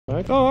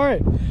Right. Oh, all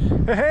right.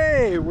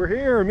 Hey, we're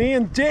here, me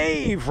and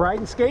Dave,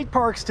 riding skate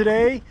parks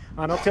today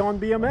on Uptown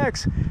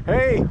BMX.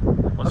 Hey,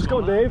 let's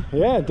go, Dave.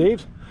 Yeah,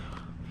 Dave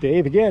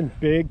again,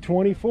 big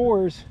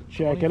 24s.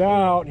 Check it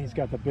out. He's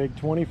got the big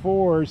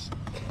 24s.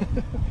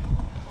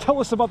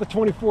 Tell us about the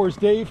 24s,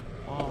 Dave.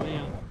 Oh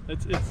man,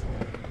 it's a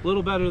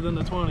little better than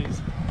the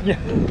 20s. Yeah.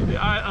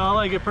 I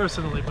like it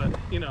personally, but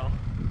you know,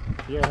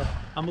 Yeah.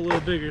 I'm a little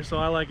bigger, so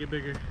I like it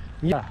bigger.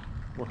 Yeah.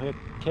 We'll hit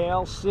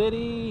Cal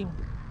City.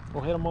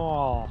 We'll hit them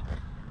all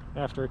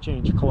after a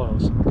change of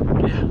clothes.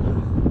 Yeah.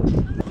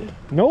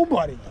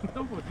 Nobody.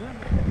 No,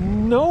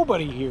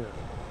 Nobody here.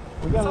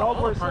 We got it all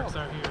to the parks ourselves.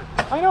 are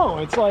here. I know,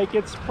 it's like,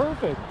 it's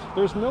perfect.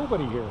 There's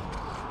nobody here.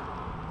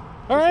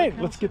 All right,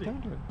 like let's Cal get City.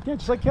 down to it. Yeah,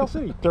 just like Cal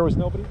City. There was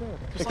nobody there.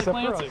 Just except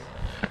like for us. Lansing.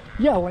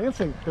 Yeah,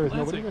 Lansing. There was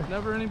nobody Lansing, there.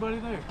 never anybody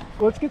there.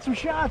 Let's get some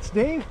shots,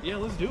 Dave. Yeah,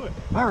 let's do it.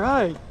 All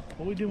right.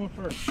 What are we doing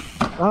first?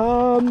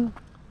 How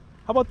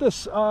about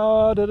this?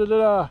 Oh,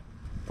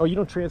 you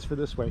don't transfer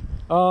this way.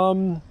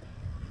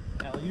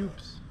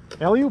 Alley-oops.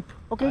 Alley-oop.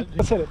 Okay,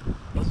 let's hit it.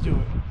 Let's do it.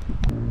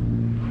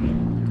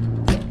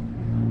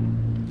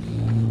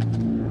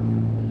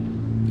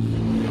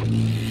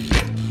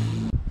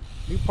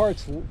 New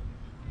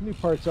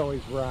parts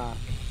always rock.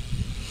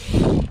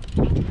 Oh,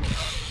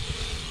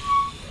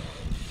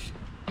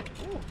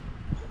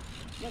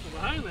 nothing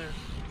behind there.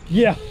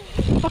 Yeah.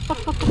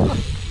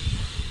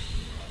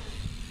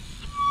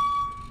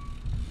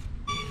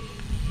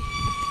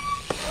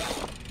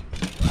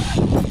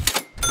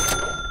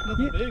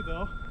 Nothing big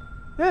though.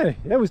 Yeah,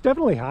 it was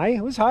definitely high.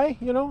 It was high,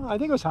 you know. I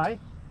think it was high.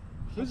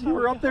 You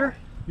were up there.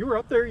 You were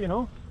up there, you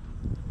know.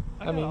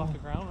 I got it off the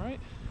ground, right?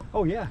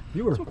 Oh yeah,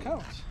 you were. That's what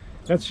counts.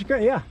 That's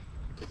great. Yeah,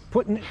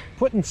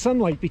 putting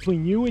sunlight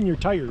between you and your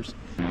tires.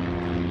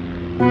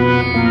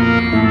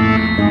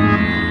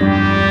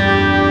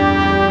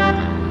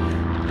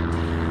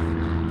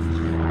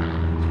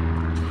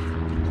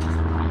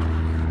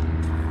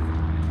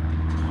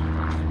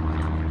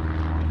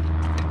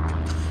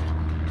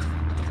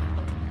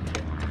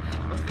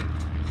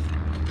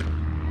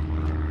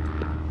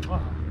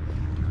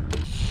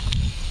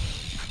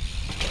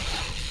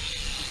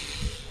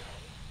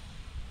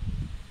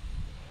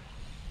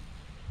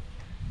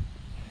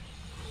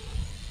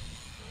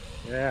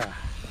 Yeah.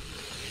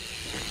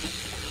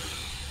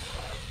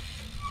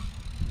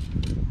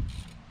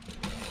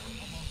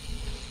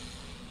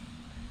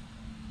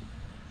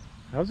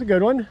 That was a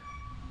good one.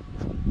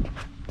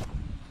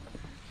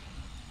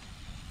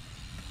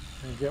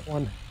 I'll get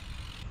one.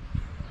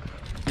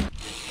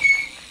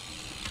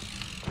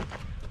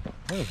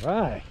 All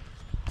right.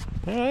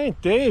 All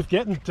right, Dave,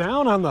 getting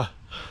down on the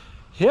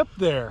hip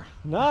there.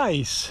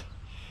 Nice.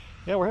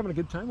 Yeah, we're having a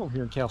good time over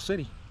here in Cal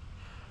City.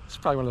 It's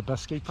probably one of the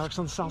best skate parks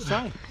on the south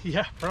side.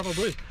 Yeah,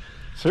 probably.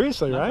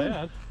 Seriously, Not right?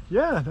 bad.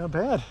 Yeah, not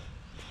bad.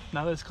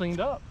 Now that it's cleaned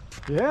up.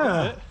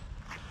 Yeah.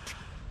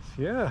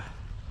 Yeah.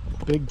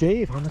 Big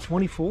Dave on the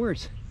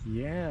 24s.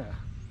 Yeah.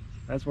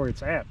 That's where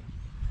it's at.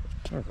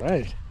 All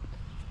right.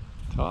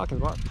 Talking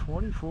about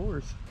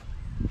 24s.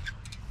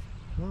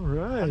 All I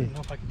right. don't know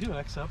if I can do it,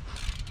 except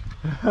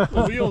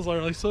the wheels are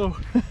like so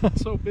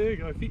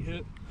big, my feet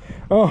hit.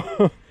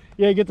 Oh,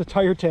 yeah, you get the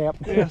tire tap.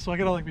 Yeah, so I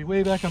gotta like be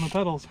way back on the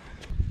pedals.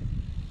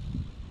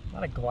 A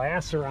lot of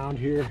glass around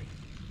here.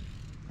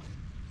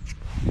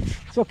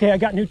 It's okay, I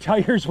got new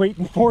tires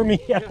waiting for me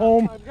at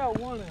home. I've got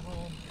one at home.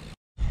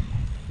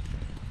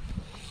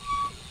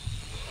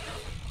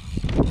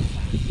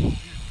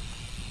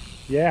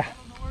 Yeah. I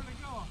don't know where to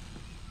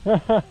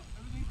go.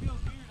 Everything feels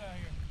weird out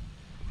here.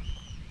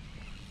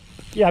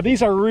 Yeah,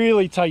 these are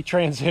really tight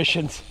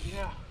transitions,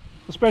 Yeah.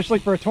 especially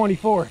for a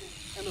 24.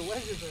 And the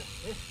wedges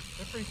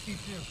they're pretty steep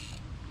too.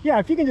 Yeah,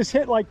 if you can just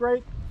hit like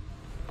right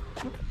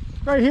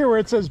here where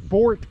it says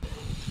Bort.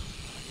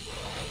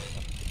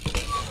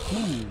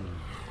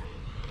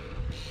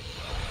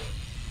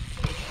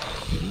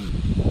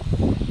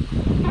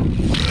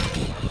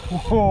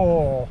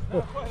 Whoa.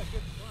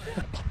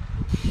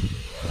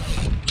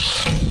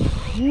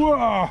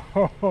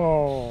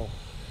 Whoa.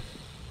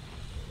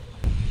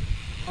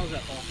 How's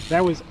that fall?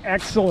 That was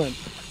excellent.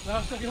 That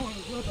was the second one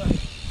was a little bit.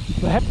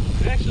 That,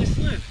 It actually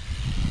slid.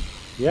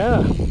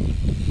 yeah.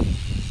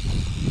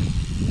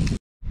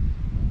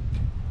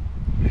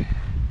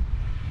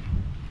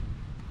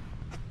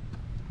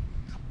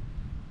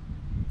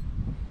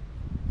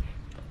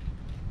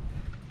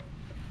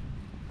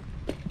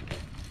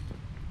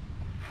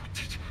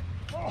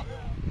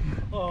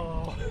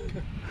 Oh.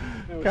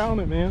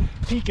 Count it, man.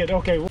 Peek it.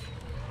 Okay.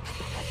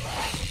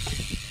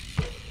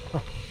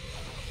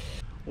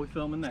 We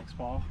filming next,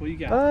 Paul. What do you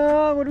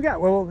got? What do we got?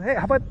 Well, hey,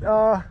 how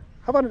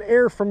about an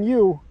air from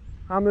you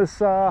on this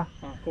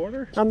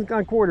Quarter?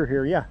 on quarter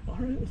here? Yeah. All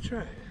right, let's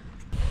try.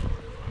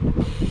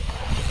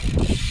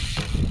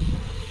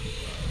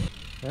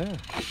 Yeah.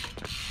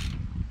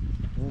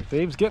 Well,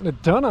 Dave's getting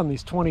it done on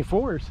these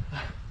 24s.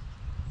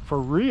 For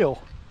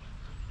real.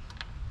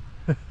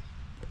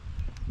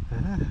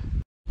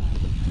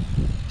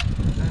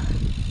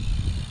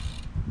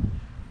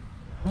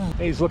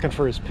 He's looking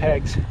for his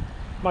pegs.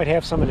 Might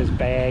have some in his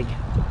bag.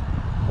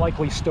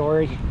 likely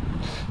story.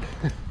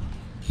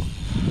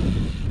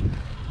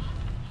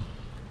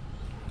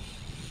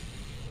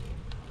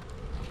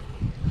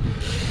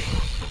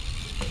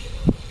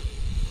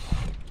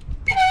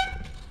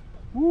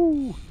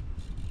 Woo!